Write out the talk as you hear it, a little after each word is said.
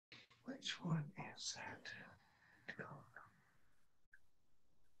Which one is that?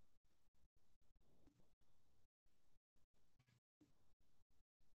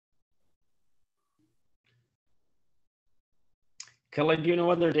 Kelly, do you know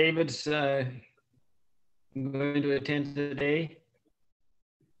whether David's going to attend today?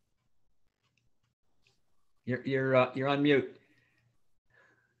 You're on mute.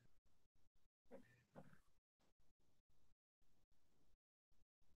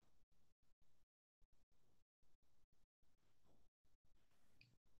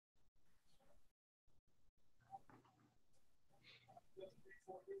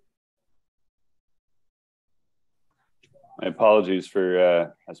 My apologies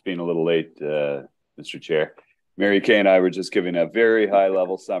for us being a little late, Mr. Chair. Mary Kay and I were just giving a very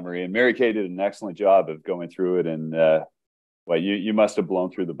high-level summary, and Mary Kay did an excellent job of going through it. And you must have blown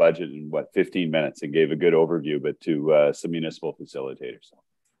through the budget in 15 minutes and gave a good overview, but to some municipal facilitators.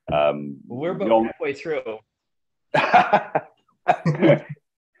 We're about halfway through.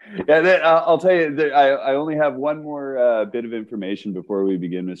 Yeah, I'll tell you, I only have one more bit of information before we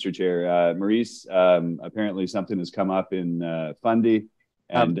begin, Mr. Chair. Maurice, apparently something has come up in Fundy.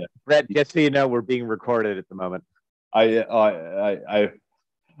 And Brett, just so you know, we're being recorded at the moment. I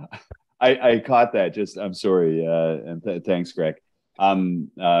caught that. I'm sorry, and thanks, Greg.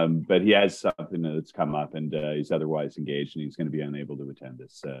 But he has something that's come up, and he's otherwise engaged, and he's going to be unable to attend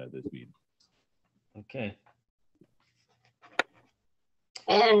this meeting. Okay.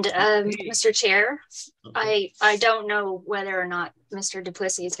 And Mr. Chair, I don't know whether or not Mr.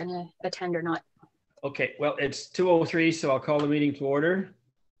 Duplessis is going to attend or not. Okay, well, it's 2:03, so I'll call the meeting to order.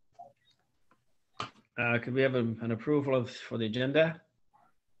 Could we have an approval for the agenda?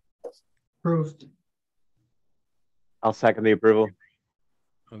 Approved. I'll second the approval.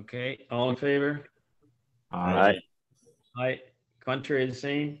 Okay, all in favor? Aye. Aye. Contrary, the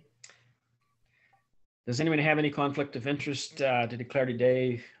same. Does anyone have any conflict of interest to declare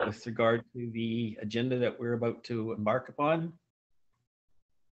today with regard to the agenda that we're about to embark upon?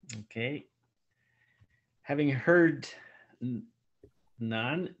 Okay. Having heard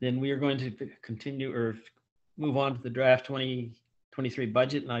none, then we are going to continue or move on to the draft 2023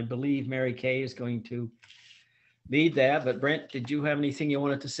 budget. And I believe Mary Kay is going to lead that. But Brent, did you have anything you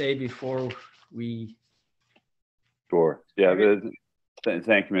wanted to say before we? Sure. Yeah.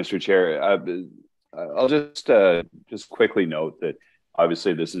 Thank you, Mr. Chair. I'll just quickly note that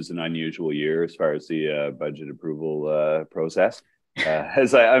obviously this is an unusual year as far as the budget approval process,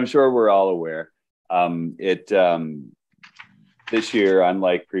 as I'm sure we're all aware. This year,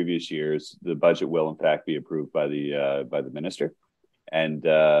 unlike previous years, the budget will in fact be approved by the minister, and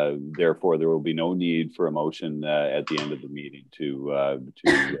therefore there will be no need for a motion at the end of the meeting to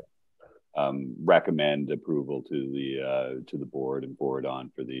recommend approval to the board and forward on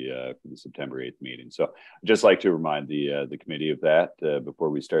for the September 8th meeting. So I'd just like to remind the committee of that before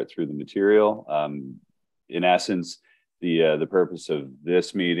we start through the material. In essence, the purpose of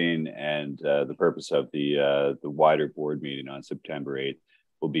this meeting and the purpose of the wider board meeting on September 8th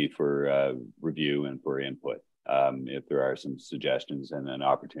will be for review and for input. If there are some suggestions and an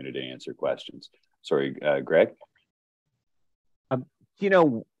opportunity to answer questions. Sorry, Greg? Do you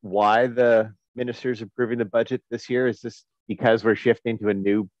know why the minister's approving the budget this year? Is this because we're shifting to a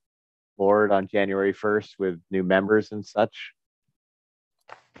new board on January 1st with new members and such?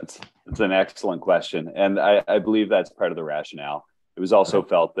 That's an excellent question. And I believe that's part of the rationale. It was also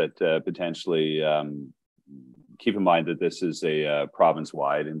felt that potentially, keep in mind that this is a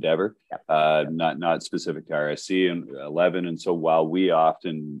province-wide endeavor, not specific to RSC and 11. And so while we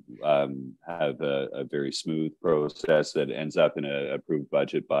often have a very smooth process that ends up in an approved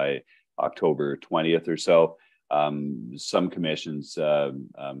budget by October 20th or so, some commissions,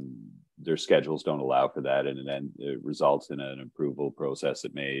 their schedules don't allow for that, and then it results in an approval process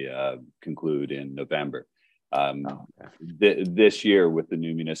that may conclude in November. This year with the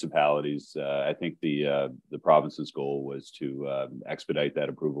new municipalities, I think the province's goal was to expedite that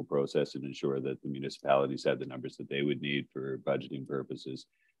approval process and ensure that the municipalities had the numbers that they would need for budgeting purposes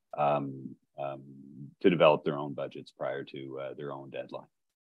to develop their own budgets prior to their own deadline.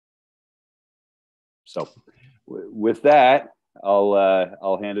 So with that,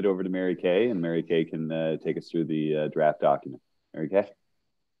 I'll hand it over to Mary Kay, and Mary Kay can take us through the draft document. Mary Kay?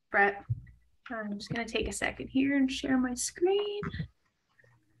 Brett, I'm just going to take a second here and share my screen.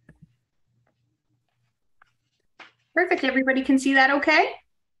 Perfect. Everybody can see that okay?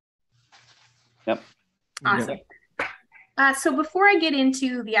 Yep. Awesome. So before I get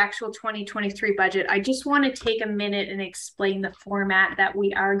into the actual 2023 budget, I just want to take a minute and explain the format that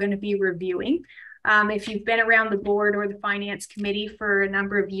we are going to be reviewing. If you've been around the board or the finance committee for a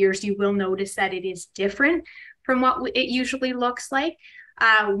number of years, you will notice that it is different from what it usually looks like.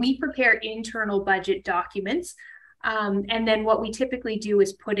 We prepare internal budget documents, and then what we typically do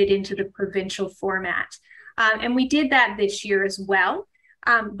is put it into the provincial format. And we did that this year as well,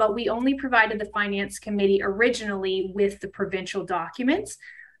 but we only provided the finance committee originally with the provincial documents.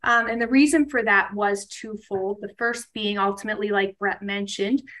 And the reason for that was twofold. The first being ultimately, like Brett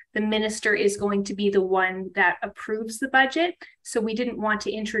mentioned, the minister is going to be the one that approves the budget. So we didn't want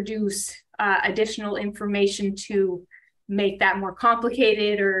to introduce additional information to make that more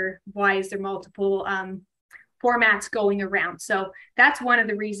complicated, or why is there multiple formats going around. So that's one of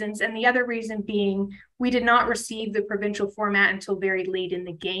the reasons. And the other reason being, we did not receive the provincial format until very late in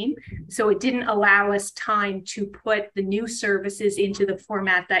the game. So it didn't allow us time to put the new services into the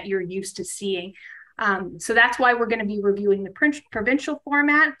format that you're used to seeing. So that's why we're going to be reviewing the provincial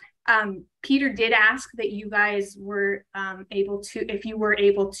format. Peter did ask that you guys were if you were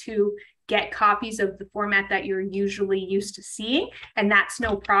able to get copies of the format that you're usually used to seeing, and that's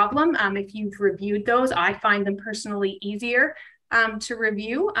no problem. If you've reviewed those, I find them personally easier to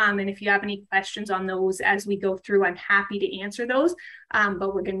review. And if you have any questions on those as we go through, I'm happy to answer those.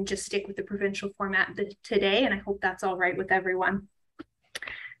 But we're going to just stick with the provincial format today, and I hope that's all right with everyone.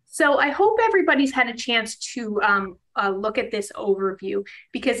 So I hope everybody's had a chance to look at this overview,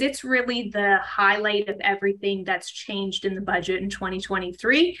 because it's really the highlight of everything that's changed in the budget in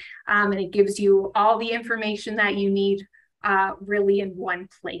 2023. And it gives you all the information that you need really in one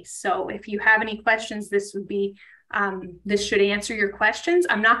place. So if you have any questions, this should answer your questions.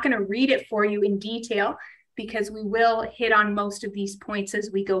 I'm not going to read it for you in detail, because we will hit on most of these points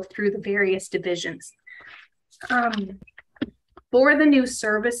as we go through the various divisions. For the new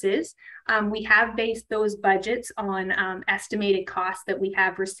services, we have based those budgets on estimated costs that we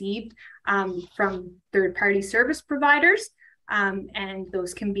have received from third-party service providers, and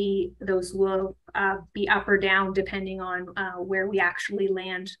those will be up or down depending on where we actually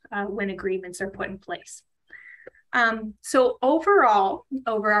land when agreements are put in place. So overall,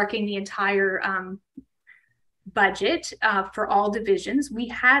 overarching the entire budget for all divisions, we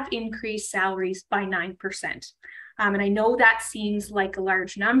have increased salaries by 9%. And I know that seems like a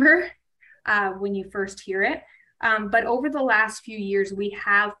large number when you first hear it, but over the last few years, we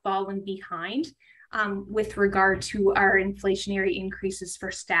have fallen behind with regard to our inflationary increases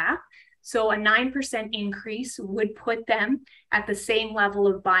for staff. So a 9% increase would put them at the same level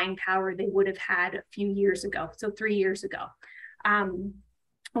of buying power they would have had a few years ago, so 3 years ago.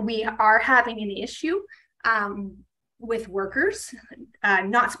 We are having an issue with workers,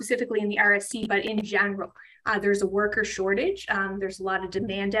 not specifically in the RSC, but in general. There's a worker shortage. There's a lot of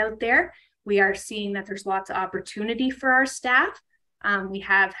demand out there. We are seeing that there's lots of opportunity for our staff. We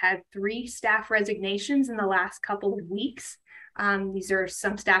have had 3 staff resignations in the last couple of weeks. These are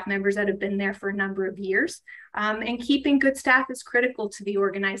some staff members that have been there for a number of years. And keeping good staff is critical to the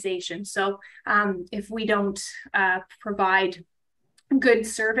organization. So if we don't provide good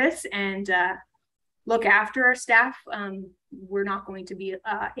service and look after our staff, we're not going to be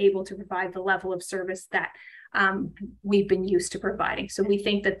able to provide the level of service that we've been used to providing. So we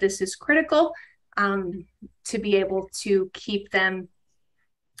think that this is critical to be able to keep them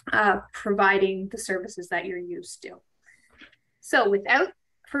providing the services that you're used to. So without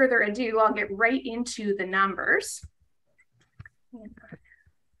further ado, I'll get right into the numbers.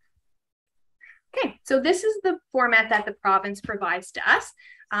 Okay, so this is the format that the province provides to us.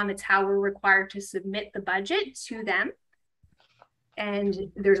 It's how we're required to submit the budget to them.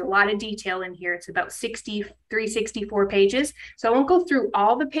 And there's a lot of detail in here. It's about 64 pages. So I won't go through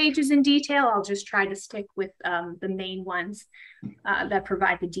all the pages in detail. I'll just try to stick with the main ones that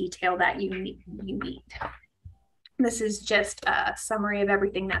provide the detail that you need. This is just a summary of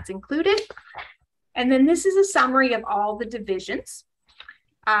everything that's included. And then this is a summary of all the divisions,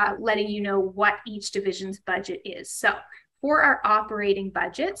 letting you know what each division's budget is. So for our operating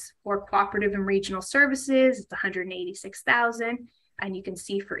budgets for cooperative and regional services, it's $186,000. And you can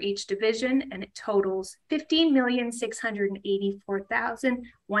see for each division, and it totals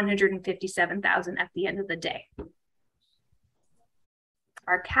 $15,684,157 at the end of the day.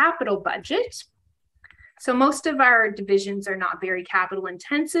 Our capital budget. So most of our divisions are not very capital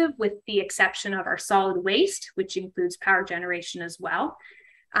intensive, with the exception of our solid waste, which includes power generation as well.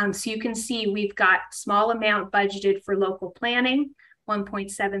 So you can see we've got small amount budgeted for local planning,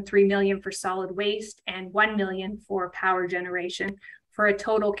 1.73 million for solid waste, and 1 million for power generation, for a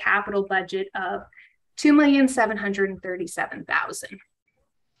total capital budget of 2,737,000.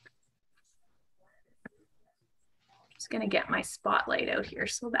 Just going to get my spotlight out here,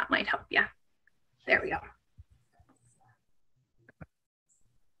 so that might help you. There we go.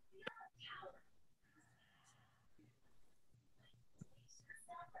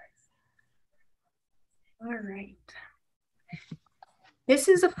 All right. This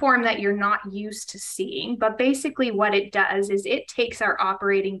is a form that you're not used to seeing, but basically what it does is it takes our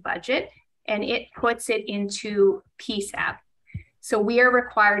operating budget and it puts it into PSAB. So we are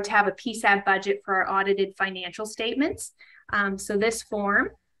required to have a PSAB budget for our audited financial statements. So this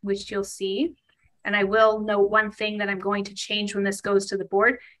form, which you'll see, and I will note one thing that I'm going to change when this goes to the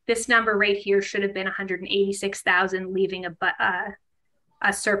board. This number right here should have been 186,000, leaving a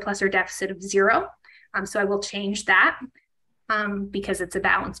surplus or deficit of 0. So I will change that because it's a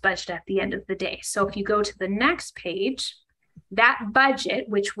balanced budget at the end of the day. So if you go to the next page, that budget,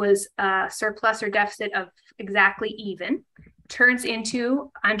 which was a surplus or deficit of exactly even, turns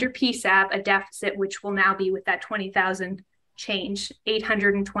into, under PSAB, a deficit, which will now be with that 20,000 change,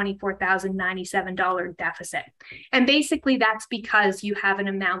 $824,097 deficit. And basically that's because you have an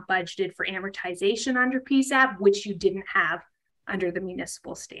amount budgeted for amortization under PSAB, which you didn't have under the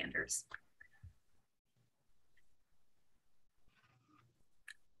municipal standards.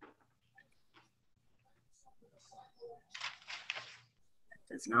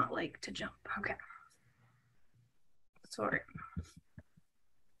 Does not like to jump. Okay. Sorry.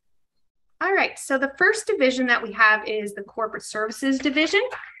 All right. So the first division that we have is the corporate services division.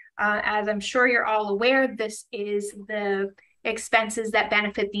 As I'm sure you're all aware, this is the expenses that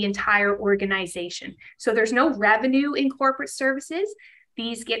benefit the entire organization. So there's no revenue in corporate services.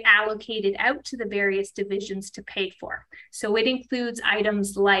 These get allocated out to the various divisions to pay for. So it includes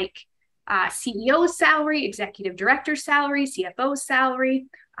items like CEO's salary, executive director's salary, CFO's salary,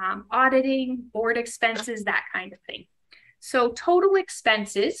 auditing, board expenses, that kind of thing. So total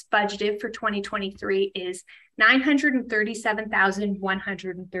expenses budgeted for 2023 is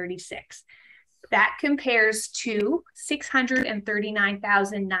 $937,136. That compares to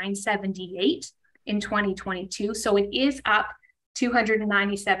 $639,978 in 2022. So it is up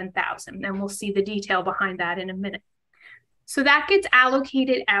 $297,000, and we'll see the detail behind that in a minute. So that gets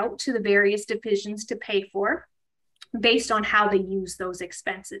allocated out to the various divisions to pay for based on how they use those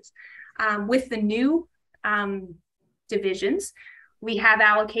expenses. With the new divisions, we have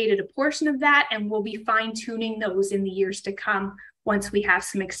allocated a portion of that, and we'll be fine-tuning those in the years to come once we have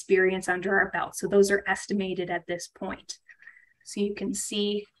some experience under our belt. So those are estimated at this point. So you can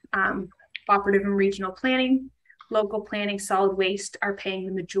see cooperative and regional planning, local planning, solid waste are paying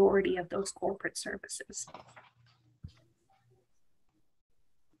the majority of those corporate services.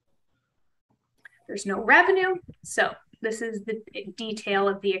 There's no revenue, so this is the detail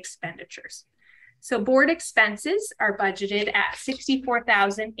of the expenditures. So board expenses are budgeted at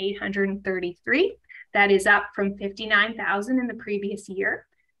 $64,833. That is up from $59,000 in the previous year.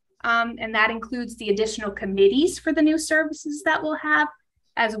 And that includes the additional committees for the new services that we'll have,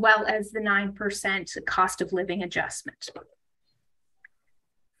 as well as the 9% cost of living adjustment.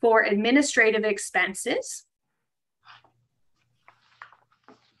 For administrative expenses,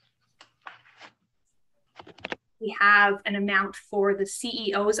 we have an amount for the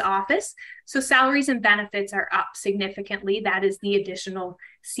CEO's office. So salaries and benefits are up significantly. That is the additional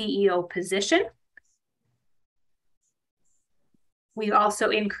CEO position. We also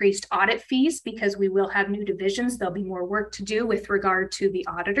increased audit fees because we will have new divisions. There'll be more work to do with regard to the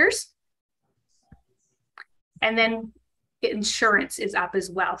auditors. And then insurance is up as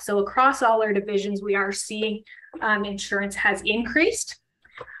well. So across all our divisions, we are seeing insurance has increased.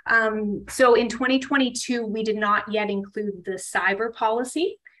 So in 2022, we did not yet include the cyber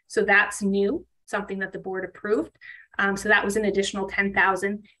policy. So that's new, something that the board approved. So that was an additional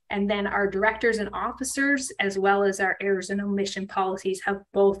 $10,000. And then our directors and officers, as well as our errors and omission policies, have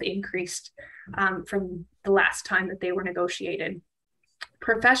both increased from the last time that they were negotiated.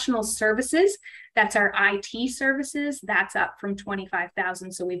 Professional services, that's our IT services, that's up from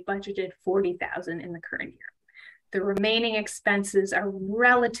 $25,000. So we've budgeted $40,000 in the current year. The remaining expenses are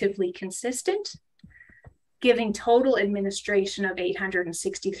relatively consistent, giving total administration of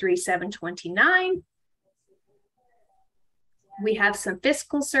 $863,729. We have some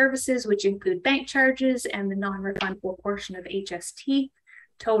fiscal services, which include bank charges and the non-refundable portion of HST,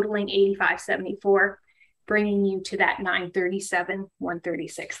 totaling $85,774, bringing you to that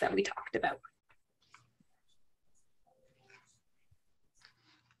 $937,136 that we talked about.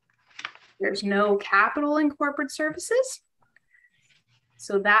 There's no capital in corporate services.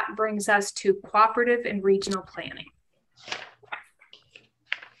 So that brings us to cooperative and regional planning.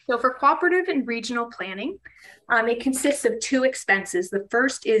 So for cooperative and regional planning, it consists of two expenses. The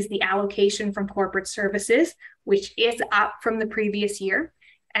first is the allocation from corporate services, which is up from the previous year.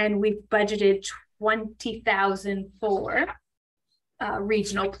 And we've budgeted $20,000 for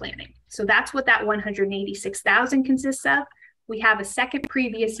regional planning. So that's what that $186,000 consists of. We have a second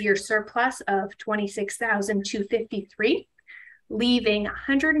previous year surplus of $26,253, leaving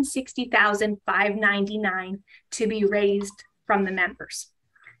 $160,599 to be raised from the members.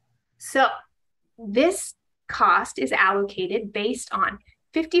 So this cost is allocated based on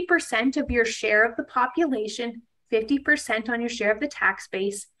 50% of your share of the population, 50% on your share of the tax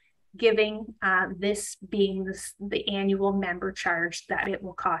base, giving this being the annual member charge that it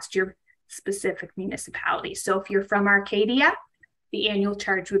will cost your specific municipality. So if you're from Arcadia, the annual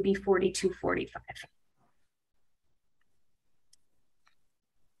charge would be $42.45.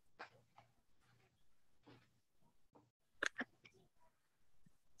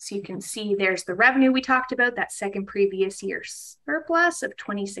 So you can see there's the revenue we talked about, that second previous year surplus of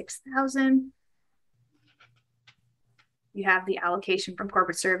 $26,000. You have the allocation from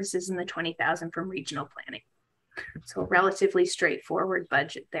corporate services and the $20,000 from regional planning. So relatively straightforward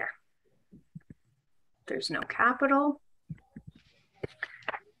budget there. There's no capital,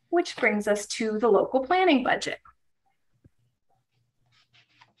 which brings us to the local planning budget.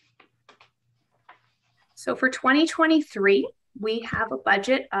 So for 2023, we have a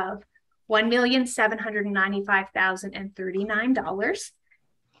budget of $1,795,039.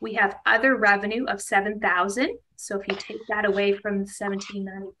 We have other revenue of $7,000. So if you take that away from the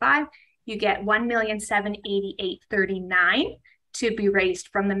 $1,795, you get $1,788,039 to be raised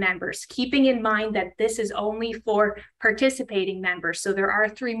from the members, keeping in mind that this is only for participating members. So there are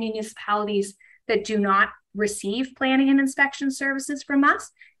 3 municipalities that do not receive planning and inspection services from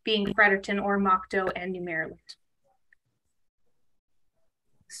us, being Fredericton, Oromocto, and New Maryland.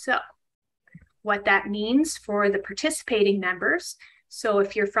 So what that means for the participating members, so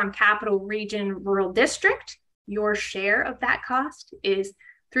if you're from Capital Region Rural District, your share of that cost is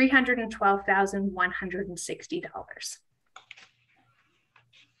 $312,160.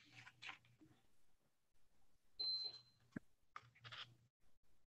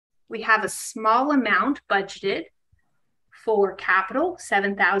 We have a small amount budgeted for capital,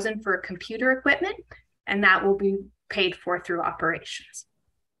 $7,000 for computer equipment, and that will be paid for through operations.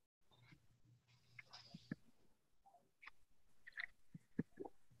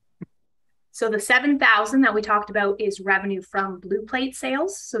 So the $7,000 that we talked about is revenue from Blue Plate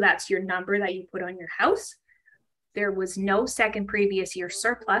sales. So that's your number that you put on your house. There was no second previous year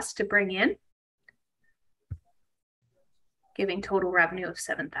surplus to bring in, giving total revenue of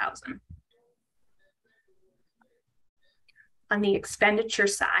 $7,000. On the expenditure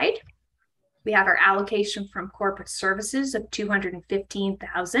side, we have our allocation from corporate services of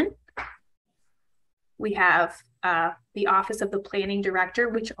 $215,000. We have the Office of the Planning Director,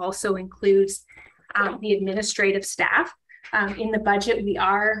 which also includes the administrative staff. In the budget, we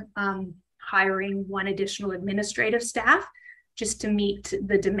are hiring 1 additional administrative staff just to meet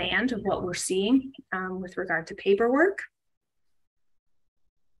the demand of what we're seeing with regard to paperwork.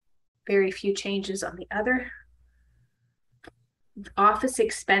 Very few changes on the other. Office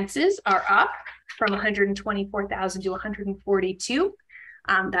expenses are up from $124,000 to $142,000.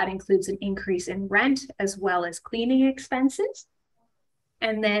 That includes an increase in rent as well as cleaning expenses.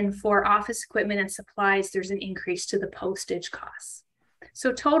 And then for office equipment and supplies, there's an increase to the postage costs.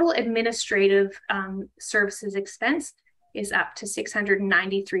 So total administrative services expense is up to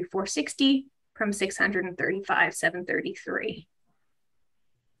 $693,460 from $635,733.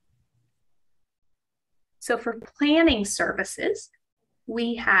 So for planning services,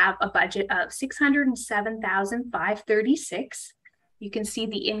 we have a budget of $607,536. You can see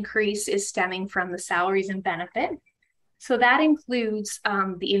the increase is stemming from the salaries and benefit. So that includes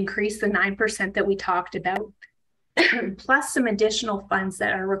the increase, the 9% that we talked about, plus some additional funds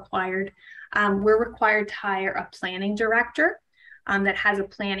that are required. We're required to hire a planning director that has a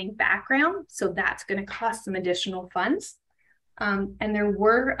planning background. So that's going to cost some additional funds. And there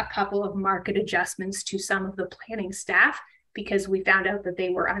were a couple of market adjustments to some of the planning staff because we found out that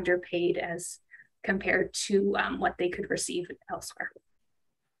they were underpaid as compared to what they could receive elsewhere.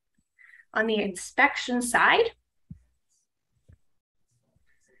 On the inspection side,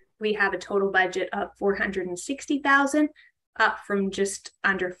 we have a total budget of $460,000, up from just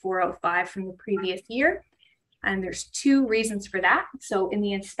under $405,000 from the previous year. And there's 2 reasons for that. So in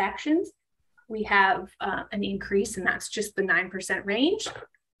the inspections, we have an increase, and that's just the 9% range.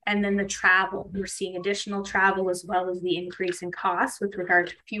 And then the travel, we're seeing additional travel as well as the increase in costs with regard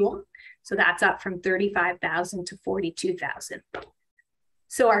to fuel. So that's up from $35,000 to $42,000.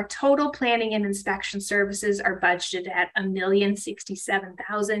 So our total planning and inspection services are budgeted at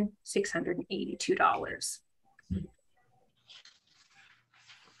 $1,067,682.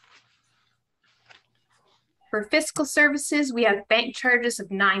 For fiscal services, we have bank charges of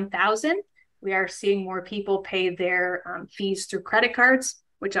 $9,000. We are seeing more people pay their fees through credit cards,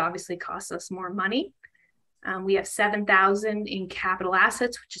 which obviously costs us more money. We have $7,000 in capital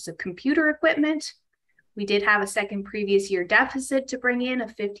assets, which is a computer equipment. We did have a second previous year deficit to bring in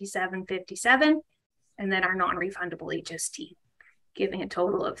of $57.57, and then our non-refundable HST, giving a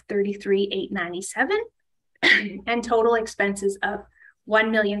total of $33,897 and total expenses of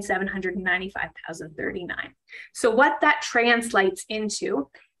 $1,795,039. So what that translates into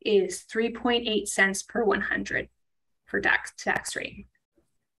is 3.8 cents per 100 for tax rate.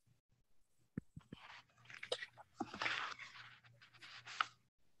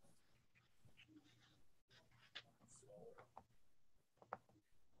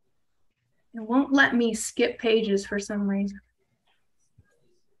 It won't let me skip pages for some reason.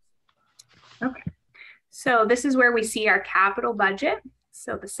 Okay, so this is where we see our capital budget.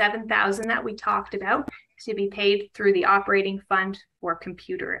 So the $7,000 that we talked about is to be paid through the operating fund for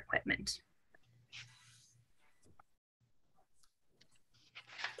computer equipment.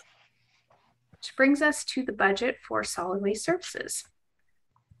 Which brings us to the budget for solid waste services.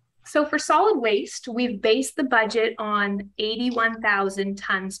 So for solid waste, we've based the budget on 81,000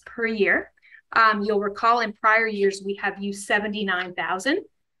 tons per year. You'll recall in prior years, we have used 79,000,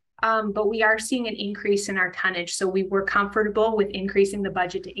 but we are seeing an increase in our tonnage. So we were comfortable with increasing the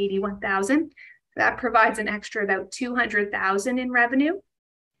budget to 81,000. That provides an extra about 200,000 in revenue.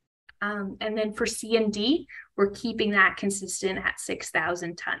 And then for C&D, we're keeping that consistent at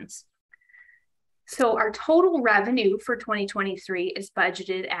 6,000 tons. So our total revenue for 2023 is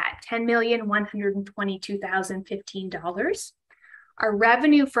budgeted at $10,122,015. Our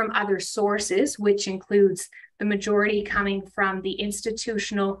revenue from other sources, which includes the majority coming from the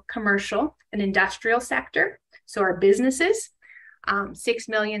institutional, commercial, and industrial sector, so our businesses,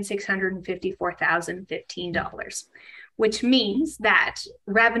 $6,654,015, which means that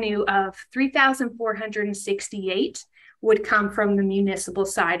revenue of $3,468 would come from the municipal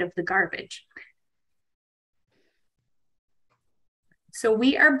side of the garbage. So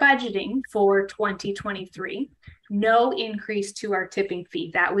we are budgeting for 2023, no increase to our tipping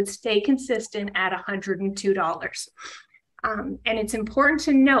fee. That would stay consistent at $102. And it's important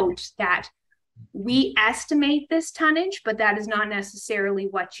to note that we estimate this tonnage, but that is not necessarily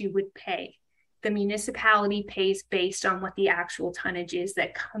what you would pay. The municipality pays based on what the actual tonnage is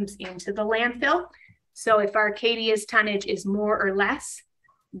that comes into the landfill. So if Arcadia's tonnage is more or less,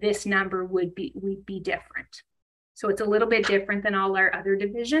 this number would be different. So it's a little bit different than all our other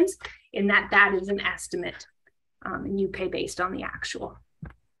divisions in that that is an estimate, and you pay based on the actual.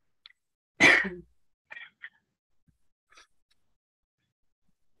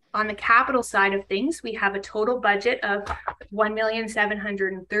 On the capital side of things, we have a total budget of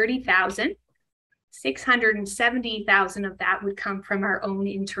 $1,730,000. $670,000 of that would come from our own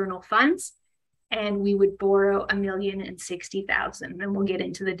internal funds, and we would borrow $1,060,000. And we'll get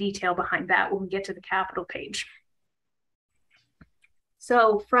into the detail behind that when we get to the capital page.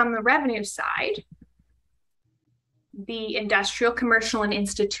 So from the revenue side, the industrial, commercial, and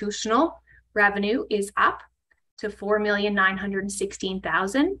institutional revenue is up to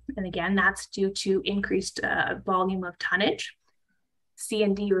 $4,916,000. And again, that's due to increased volume of tonnage.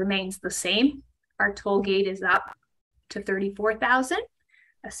 C&D remains the same. Our toll gate is up to $34,000.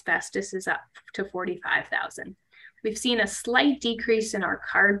 Asbestos is up to $45,000. We've seen a slight decrease in our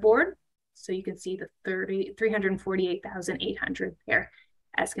cardboard. So you can see the $348,800 there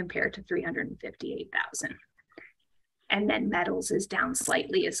as compared to $358,000. And then metals is down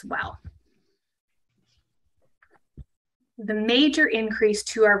slightly as well. The major increase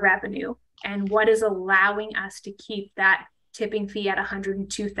to our revenue and what is allowing us to keep that tipping fee at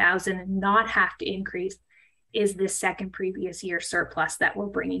 $102,000 and not have to increase is this second previous year surplus that we're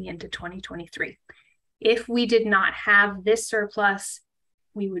bringing into 2023. If we did not have this surplus,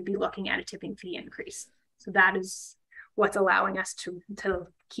 we would be looking at a tipping fee increase. So that is what's allowing us to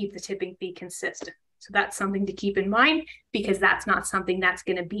keep the tipping fee consistent. So that's something to keep in mind because that's not something that's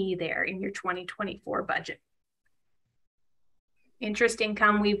going to be there in your 2024 budget. Interest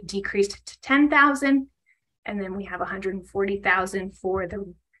income, we've decreased to $10,000, and then we have $140,000 for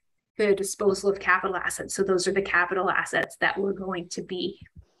the disposal of capital assets. So those are the capital assets that we're going to be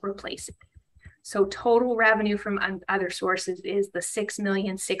replacing. So total revenue from other sources is the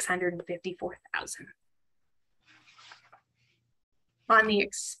 $6,654,000. On the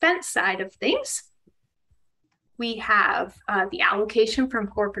expense side of things, we have the allocation from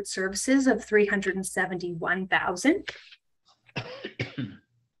corporate services of $371,000.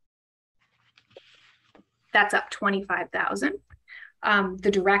 That's up $25,000.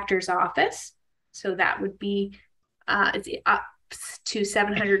 The director's office So that would be it's up to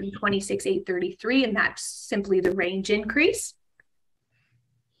 726,833, and that's simply the range increase.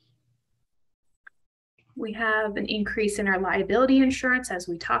 We have an increase in our liability insurance. As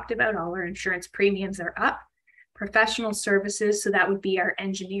we talked about, all our insurance premiums are up. Professional services, so that would be our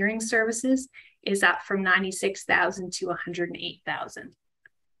engineering services, is up from 96,000 to 108,000.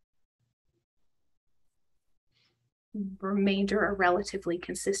 Remainder are relatively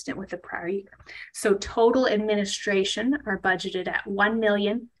consistent with the prior year. So total administration are budgeted at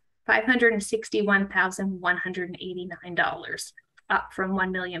 $1,561,189, up from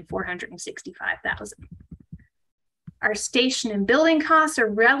 $1,465,000. Our station and building costs are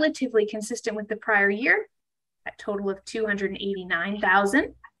relatively consistent with the prior year, a total of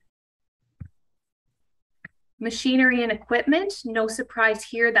 $289,000. Machinery and equipment, no surprise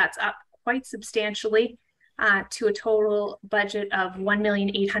here, that's up quite substantially to a total budget of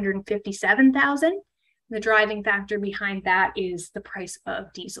 $1,857,000. The driving factor behind that is the price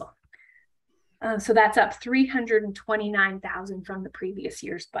of diesel. So that's up $329,000 from the previous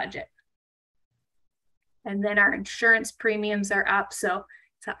year's budget. And then our insurance premiums are up, so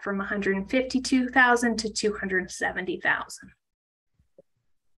it's up from $152,000 to $270,000.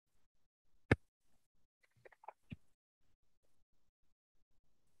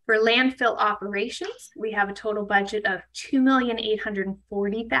 For landfill operations, we have a total budget of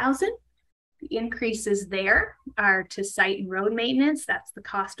 $2,840,000. The increases there are to site and road maintenance, that's the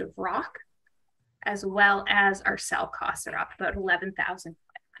cost of rock, as well as our cell costs are up about $11,500.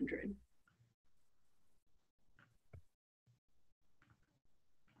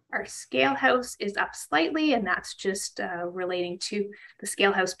 Our scale house is up slightly, and that's just relating to the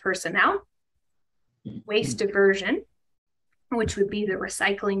scale house personnel. Waste diversion, which would be the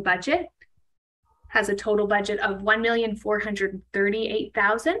recycling budget, has a total budget of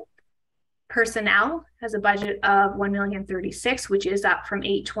 $1,438,000. Personnel has a budget of $1,036,000, which is up from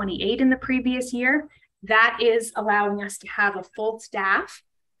 $828,000 in the previous year. That is allowing us to have a full staff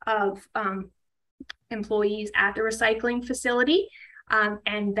of employees at the recycling facility.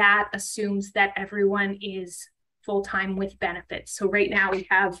 And that assumes that everyone is full-time with benefits. So right now we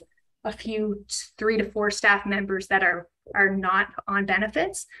have a few 3 to 4 staff members that are not on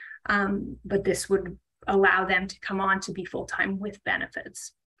benefits, but this would allow them to come on to be full-time with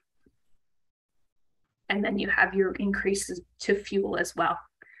benefits. And then you have your increases to fuel as well,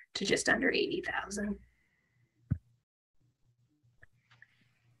 to just under $80,000.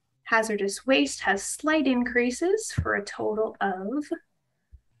 Hazardous waste has slight increases for a total of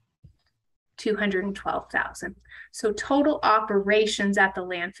 $212,000. So total operations at the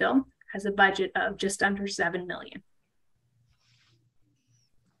landfill has a budget of just under $7 million.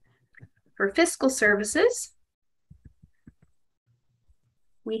 For fiscal services,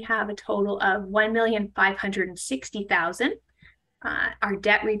 we have a total of $1,560,000. Our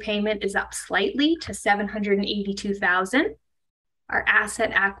debt repayment is up slightly to $782,000. Our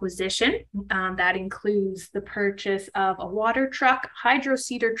asset acquisition, that includes the purchase of a water truck, hydro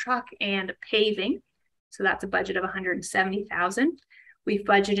seeder truck, and paving. So that's a budget of $170,000. We've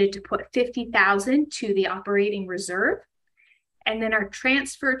budgeted to put $50,000 to the operating reserve. And then our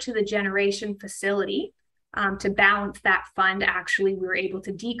transfer to the generation facility, to balance that fund, actually, we were able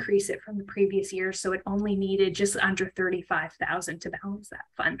to decrease it from the previous year. So it only needed just under $35,000 to balance that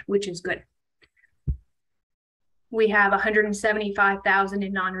fund, which is good. We have $175,000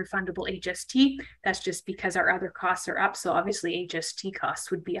 in non-refundable HST. That's just because our other costs are up. So obviously HST costs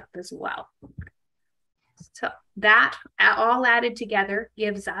would be up as well. So that all added together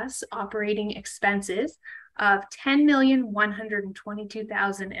gives us operating expenses of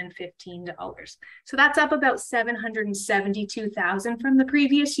 $10,122,015. So that's up about $772,000 from the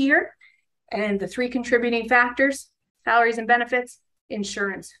previous year. And the 3 contributing factors: salaries and benefits,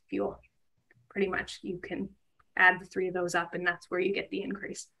 insurance, fuel. Pretty much you can add the 3 of those up, and that's where you get the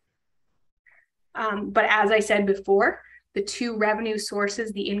increase. But as I said before, the 2 revenue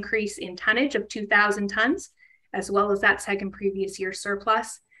sources, the increase in tonnage of 2,000 tons, as well as that second previous year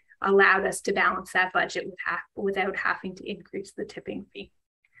surplus, allowed us to balance that budget without having to increase the tipping fee.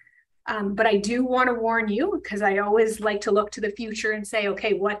 But I do want to warn you, because I always like to look to the future and say,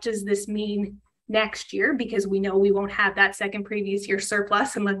 okay, what does this mean next year? Because we know we won't have that second previous year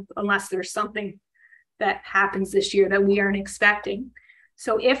surplus unless there's something that happens this year that we aren't expecting.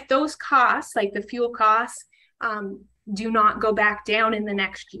 So if those costs, like the fuel costs, do not go back down in the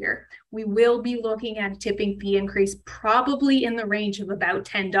next year, we will be looking at a tipping fee increase probably in the range of about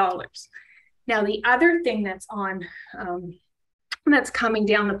 $10. Now, the other thing that's that's coming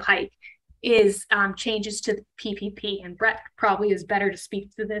down the pike is changes to the PPP, and Brett probably is better to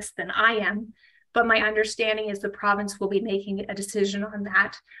speak to this than I am. but my understanding is the province will be making a decision on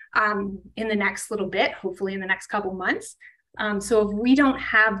that in the next little bit, hopefully in the next couple months. So if we don't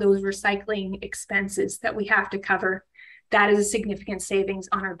have those recycling expenses that we have to cover, that is a significant savings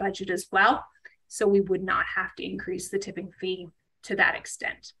on our budget as well. So we would not have to increase the tipping fee to that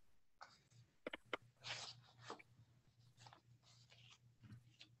extent.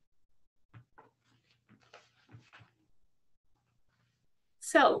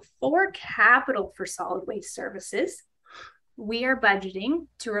 So for capital for solid waste services, we are budgeting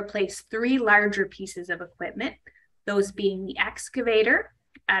to replace 3 larger pieces of equipment, those being the excavator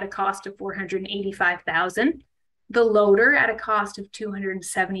at a cost of $485,000, the loader at a cost of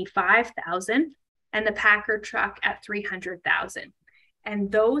 $275,000, and the packer truck at $300,000.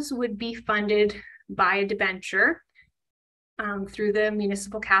 And those would be funded by a debenture through the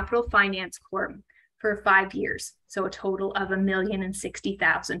Municipal Capital Finance Corp for 5 years. So a total of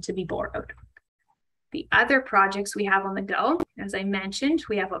 $1,060,000 to be borrowed. The other projects we have on the go, as I mentioned,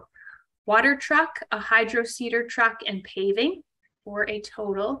 we have a water truck, a hydro seeder truck, and paving for a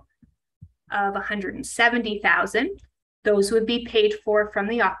total of $170,000. Those would be paid for from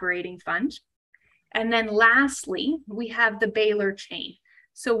the operating fund. And then lastly, we have the baler chain.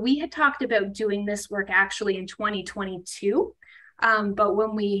 So we had talked about doing this work actually in 2022, but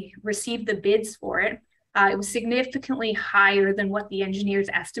when we received the bids for it, it was significantly higher than what the engineer's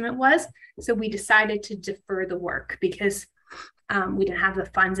estimate was. So we decided to defer the work because we didn't have the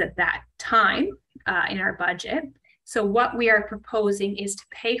funds at that time in our budget. So what we are proposing is to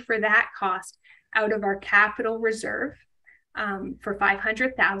pay for that cost out of our capital reserve for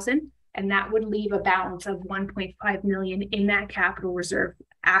 $500,000, and that would leave a balance of $1.5 million in that capital reserve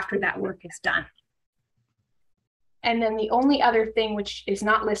after that work is done. And then the only other thing, which is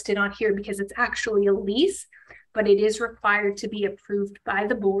not listed on here because it's actually a lease, but it is required to be approved by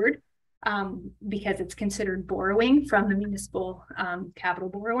the board because it's considered borrowing from the Municipal Capital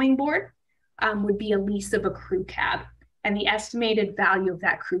Borrowing Board, would be a lease of a crew cab. And the estimated value of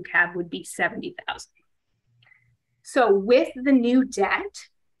that crew cab would be $70,000. So with the new debt,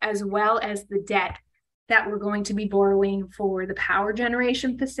 as well as the debt that we're going to be borrowing for the power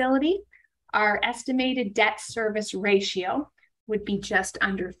generation facility, our estimated debt service ratio would be just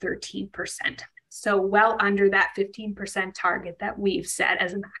under 13%. So well under that 15% target that we've set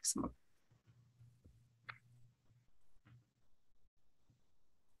as a maximum.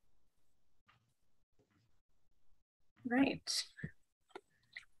 Right.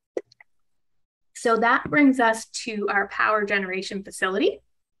 So that brings us to our power generation facility.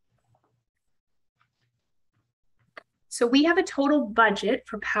 So we have a total budget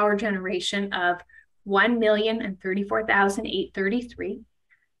for power generation of $1,034,833.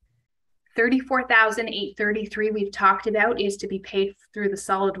 $34,833 we've talked about is to be paid through the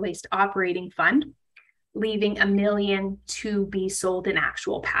solid waste operating fund, leaving $1 million to be sold in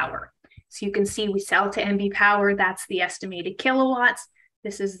actual power. So you can see we sell to MB Power, that's the estimated kilowatts.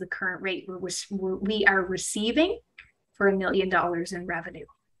 This is the current rate we are receiving for $1 million in revenue.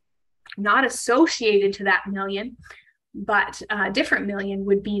 Not associated to that million, but a different million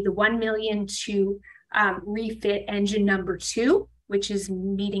would be the $1 million to refit engine number 2, which is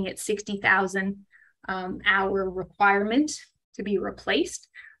meeting its 60,000 hour requirement to be replaced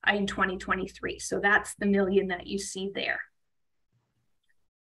in 2023. So that's the $1 million that you see there.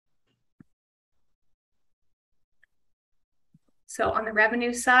 So on the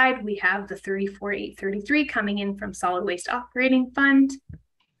revenue side, we have the $34,833 coming in from solid waste operating fund.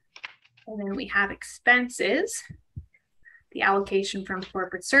 And then we have expenses, the allocation from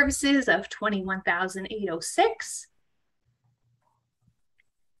corporate services of $21,806.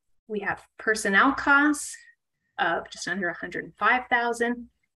 We have personnel costs of just under $105,000.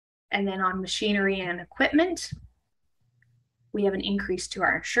 And then on machinery and equipment, we have an increase to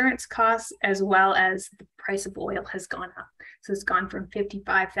our insurance costs, as well as the price of oil has gone up. So it's gone from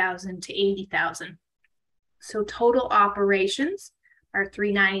 $55,000 to $80,000. So total operations are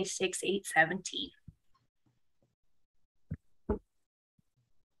 $396,817.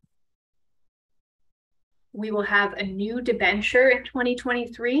 We will have a new debenture in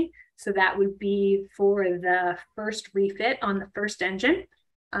 2023. So that would be for the first refit on the first engine.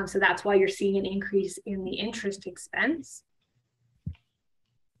 So that's why you're seeing an increase in the interest expense,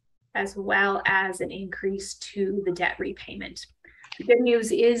 as well as an increase to the debt repayment. The good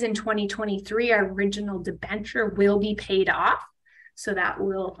news is in 2023, our original debenture will be paid off. So that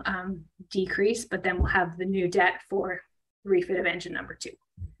will decrease, but then we'll have the new debt for refit of engine number 2.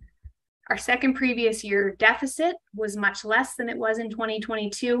 Our second previous year deficit was much less than it was in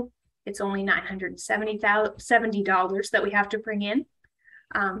 2022. It's only $970 that we have to bring in.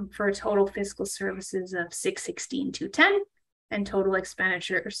 for a total fiscal services of $616,210 and total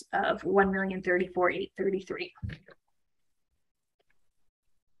expenditures of $1,034,833.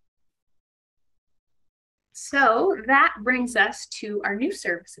 So that brings us to our new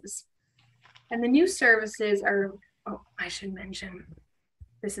services. And the new services are, oh, I should mention,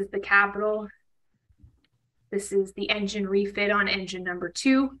 this is the capital. This is the engine refit on engine number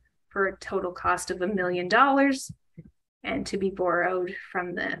 2 for a total cost of $1 million and to be borrowed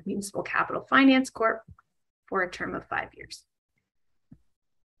from the Municipal Capital Finance Corp for a term of 5 years.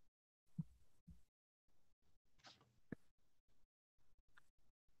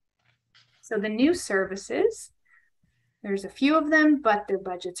 So the new services, there's a few of them, but their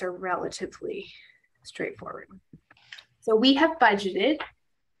budgets are relatively straightforward. So we have budgeted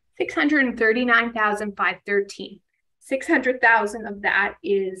 $639,513. $600,000 of that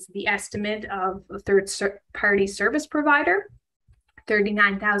is the estimate of a third-party service provider.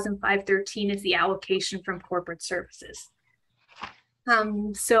 $39,513 is the allocation from corporate services.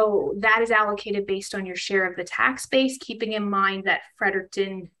 So that is allocated based on your share of the tax base, keeping in mind that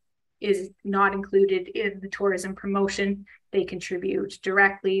Fredericton is not included in the tourism promotion. They contribute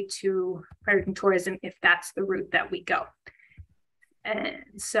directly to Fredericton tourism if that's the route that we go. And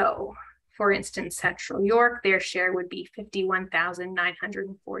so, for instance, Central York, their share would be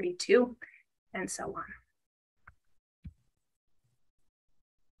 $51,942, and so on.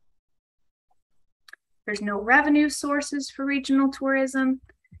 There's no revenue sources for regional tourism.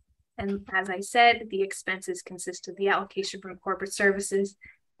 And as I said, the expenses consist of the allocation from corporate services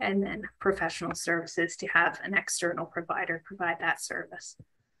and then professional services to have an external provider provide that service.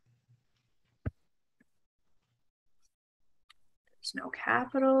 There's no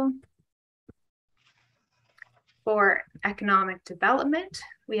capital. For economic development,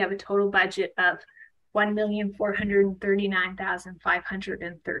 we have a total budget of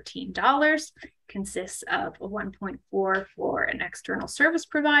 $1,439,513, consists of a 1.4 for an external service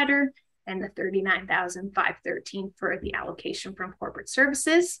provider and the $39,513 for the allocation from corporate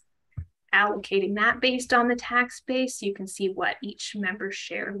services. Allocating that based on the tax base, you can see what each member's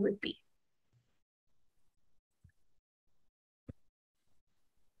share would be.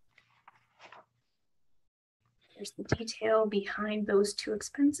 Here's the detail behind those two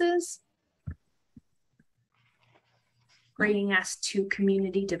expenses. Bringing us to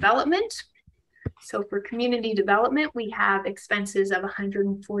community development. So for community development, we have expenses of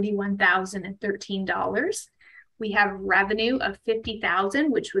 $141,013. We have revenue of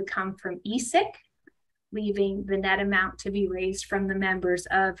 $50,000, which would come from ESIC, leaving the net amount to be raised from the members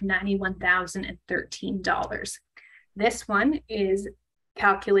of $91,013. This one is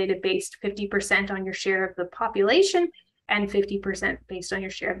calculated based 50% on your share of the population and 50% based on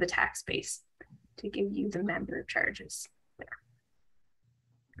your share of the tax base to give you the member charges there.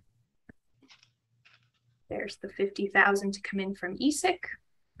 There's the $50,000 to come in from ESIC.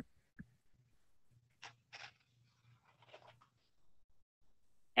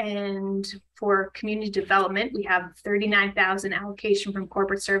 And for community development, we have $39,000 allocation from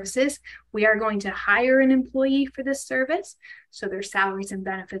corporate services. We are going to hire an employee for this service. So their salaries and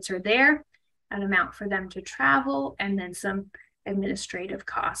benefits are there, an amount for them to travel, and then some administrative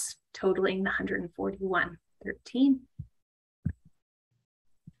costs totaling the $141,13.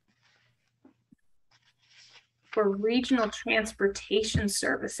 For regional transportation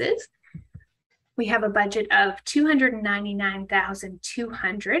services, we have a budget of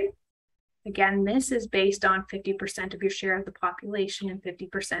 $299,200. Again, this is based on 50% of your share of the population and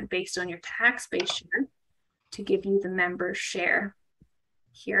 50% based on your tax base share to give you the member's share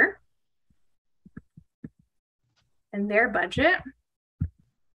here. And their budget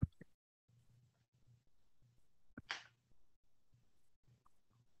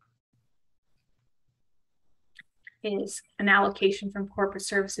is an allocation from corporate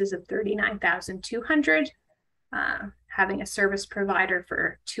services of $39,200, having a service provider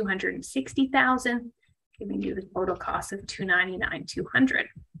for $260,000, giving you the total cost of $299,200.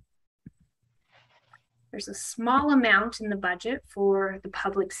 There's a small amount in the budget for the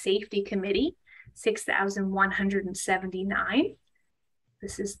Public Safety Committee, $6,179.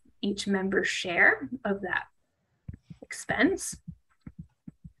 This is each member's share of that expense.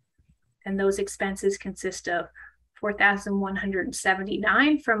 And those expenses consist of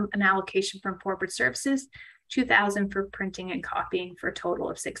 $4,179 from an allocation from corporate services, $2,000 for printing and copying for a total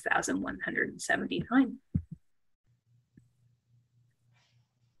of $6,179.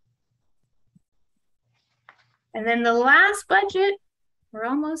 And then the last budget, we're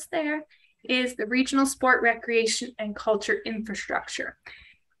almost there, is the Regional Sport, Recreation, and Culture Infrastructure.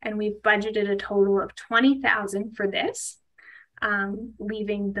 And we've budgeted a total of $20,000 for this.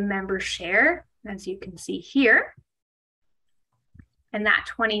 leaving the member share, as you can see here. And that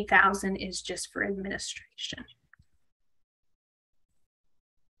 20,000 is just for administration.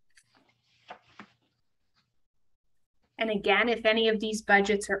 And again, if any of these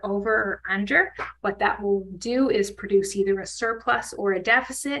budgets are over or under, what that will do is produce either a surplus or a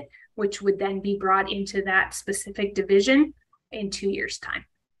deficit, which would then be brought into that specific division in 2 years' time.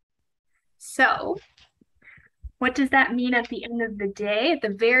 So what does that mean at the end of the day? At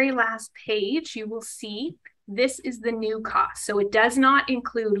the very last page, you will see this is the new cost. So it does not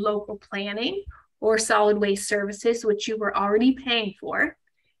include local planning or solid waste services, which you were already paying for.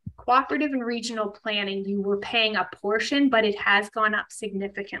 Cooperative and regional planning, you were paying a portion, but it has gone up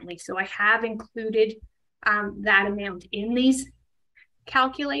significantly. So I have included that amount in these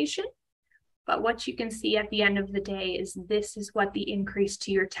calculations. But what you can see at the end of the day is this is what the increase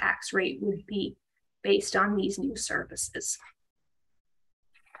to your tax rate would be based on these new services.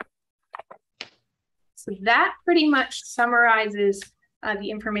 So that pretty much summarizes the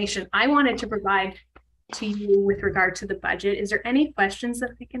information I wanted to provide to you with regard to the budget. Is there any questions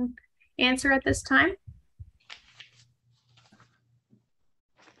that I can answer at this time?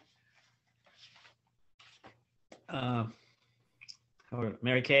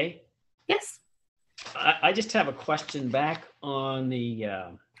 Mary Kay? Yes. I just have a question back on the,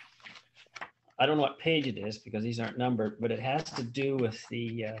 I don't know what page it is because these aren't numbered, but it has to do with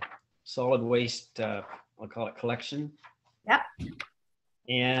the solid waste, I'll call it collection. Yep.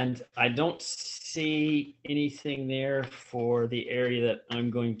 And I don't see anything there for the area that I'm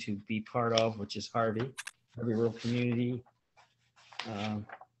going to be part of, which is Harvey Rural Community.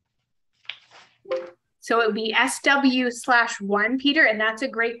 So it would be SW/1, Peter, and that's a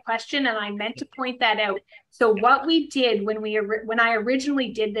great question, and I meant to point that out. So what we did when I originally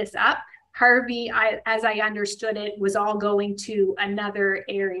did this up, Harvey, as I understood it, was all going to another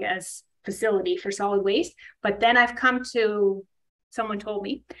area's facility for solid waste. But then I've come to, someone told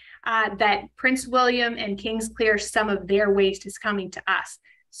me that Prince William and Kingsclear, some of their waste is coming to us.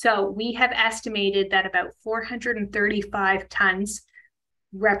 So we have estimated that about 435 tons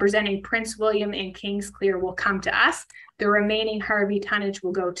representing Prince William and Kingsclear will come to us. The remaining Harvey tonnage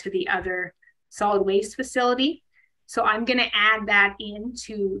will go to the other solid waste facility. So I'm going to add that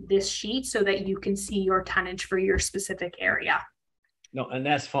into this sheet so that you can see your tonnage for your specific area. No, and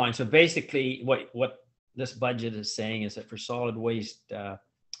that's fine. So basically what this budget is saying is that for solid waste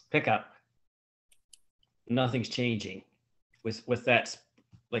pickup, nothing's changing with that,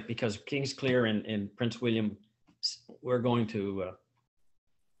 like, because Kingsclear and Prince William, we're going to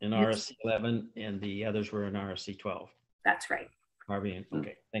in RSC 11 and the others were in RSC 12. That's right. Harvey,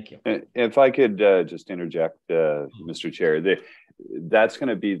 okay, thank you. If I could just interject, Mr. Chair, that's going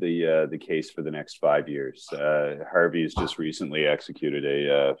to be the case for the next 5 years. Harvey's just recently executed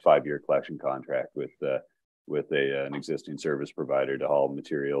a 5-year collection contract with an existing service provider to haul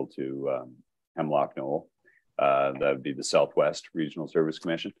material to Hemlock Knoll. That would be the Southwest Regional Service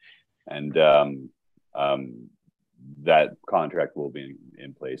Commission, and that contract will be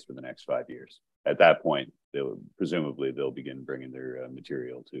in place for the next 5 years. At that point, presumably they'll begin bringing their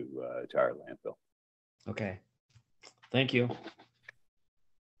material to our landfill. Okay, thank you.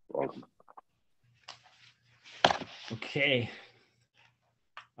 Welcome. Okay,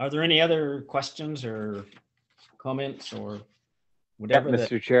 are there any other questions or comments or whatever? Yeah,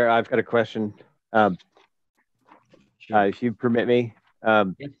 Mr. Chair, I've got a question. If you permit me.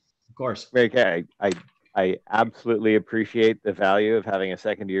 Yes, of course. Okay, I absolutely appreciate the value of having a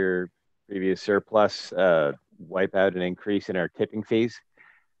second year previous surplus wipe out an increase in our tipping fees.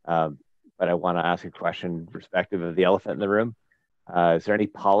 But I want to ask a question respective of the elephant in the room. Is there any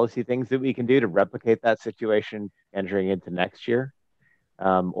policy things that we can do to replicate that situation entering into next year?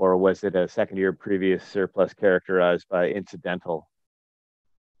 Or was it a second year previous surplus characterized by incidental,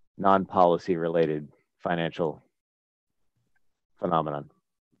 non-policy related financial phenomenon?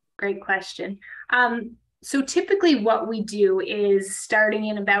 Great question. So typically what we do is starting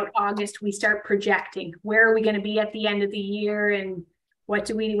in about August, we start projecting where are we going to be at the end of the year and where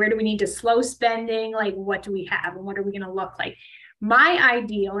do we need to slow spending? Like, what do we have and what are we going to look like? My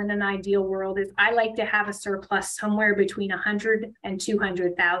ideal in an ideal world is I like to have a surplus somewhere between 100 and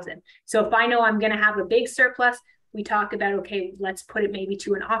 200,000. So if I know I'm going to have a big surplus, we talk about, okay, let's put it maybe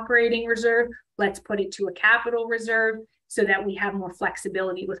to an operating reserve. Let's put it to a capital reserve so that we have more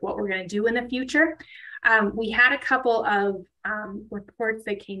flexibility with what we're going to do in the future. We had a couple of reports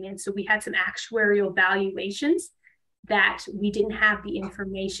that came in. So we had some actuarial valuations that we didn't have the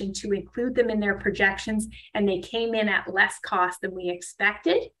information to include them in their projections, and they came in at less cost than we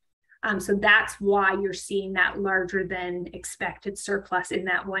expected. So that's why you're seeing that larger than expected surplus in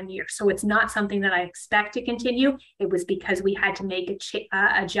that 1 year. So it's not something that I expect to continue. It was because we had to make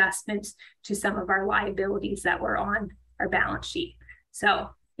adjustments to some of our liabilities that were on our balance sheet.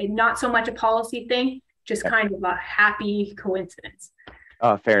 So not so much a policy thing, just kind of a happy coincidence.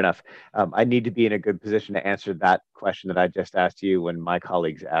 Oh, fair enough. I need to be in a good position to answer that question that I just asked you when my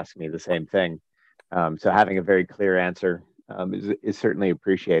colleagues asked me the same thing. So having a very clear answer is certainly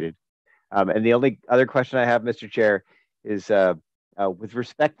appreciated. And the only other question I have, Mr. Chair, is with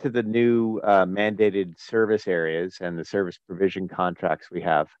respect to the new mandated service areas and the service provision contracts we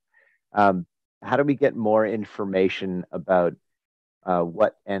have, how do we get more information about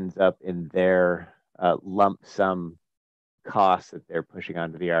what ends up in their lump sum costs that they're pushing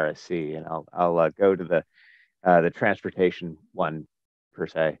onto the RSC? And I'll go to the transportation one per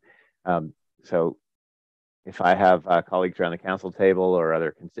se. So if I have colleagues around the council table or other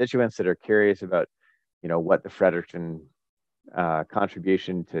constituents that are curious about, what the Fredericton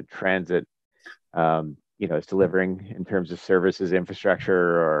contribution to transit, is delivering in terms of services,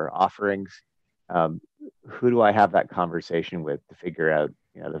 infrastructure, or offerings, who do I have that conversation with to figure out,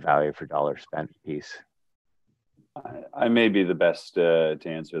 the value for dollar spent piece? I may be the best to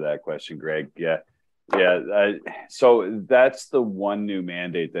answer that question, Greg. Yeah. So that's the one new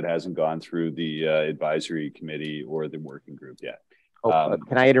mandate that hasn't gone through the advisory committee or the working group yet.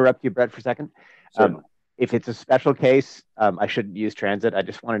 Can I interrupt you, Brett, for a second? If it's a special case, I shouldn't use transit. I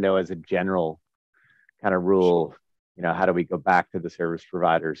just want to know, as a general kind of rule, how do we go back to the service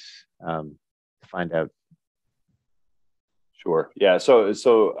providers to find out? Sure. Yeah.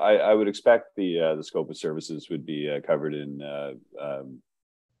 So I would expect the scope of services would be covered in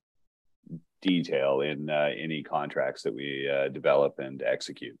detail in any contracts that we develop and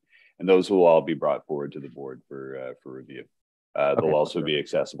execute, and those will all be brought forward to the board for review. They'll also be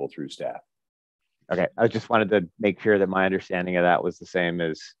accessible through staff. Okay, I just wanted to make sure that my understanding of that was the same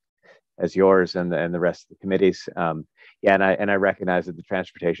as yours and the rest of the committees. Yeah, and I recognize that the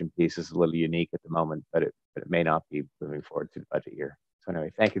transportation piece is a little unique at the moment, but it may not be moving forward through the budget year. So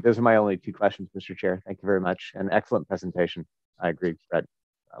anyway, thank you. Those are my only two questions, Mr. Chair. Thank you very much. An excellent presentation. I agree, Brett.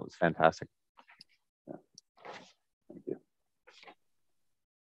 That was fantastic. Yeah. Thank you.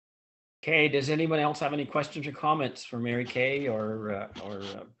 Okay, does anyone else have any questions or comments for Mary Kay or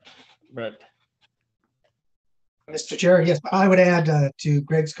Brett? Mr. Chair, yes, I would add to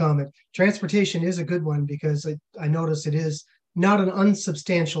Greg's comment. Transportation is a good one because I notice it is not an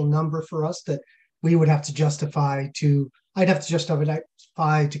unsubstantial number for us that we would have to justify to. I'd have to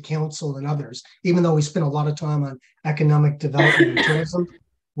justify to council and others, even though we spend a lot of time on economic development and tourism,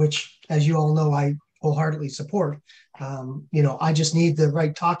 which, as you all know, I wholeheartedly support. I just need the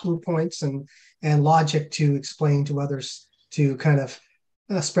right talking points and logic to explain to others to kind of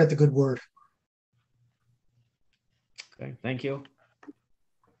spread the good word. Okay, thank you.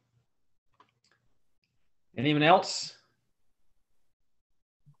 Anyone else?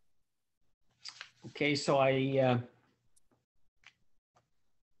 Okay, so if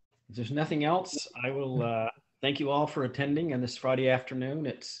there's nothing else, I will thank you all for attending on this Friday afternoon.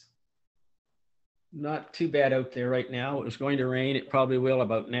 It's not too bad out there right now. It was going to rain. It probably will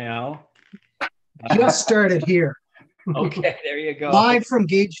about now. Just started here. Okay, there you go. Live from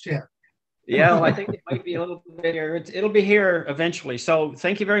Gagetown. Yeah, well, I think it might be a little bit here. It'll be here eventually. So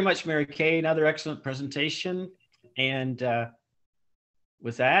thank you very much, Mary Kay. Another excellent presentation. And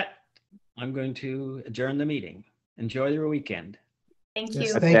with that, I'm going to adjourn the meeting. Enjoy your weekend. Thank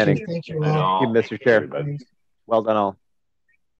Yes, you. thank you. Thank you all. Thank you, Mr. Chair. Well done all.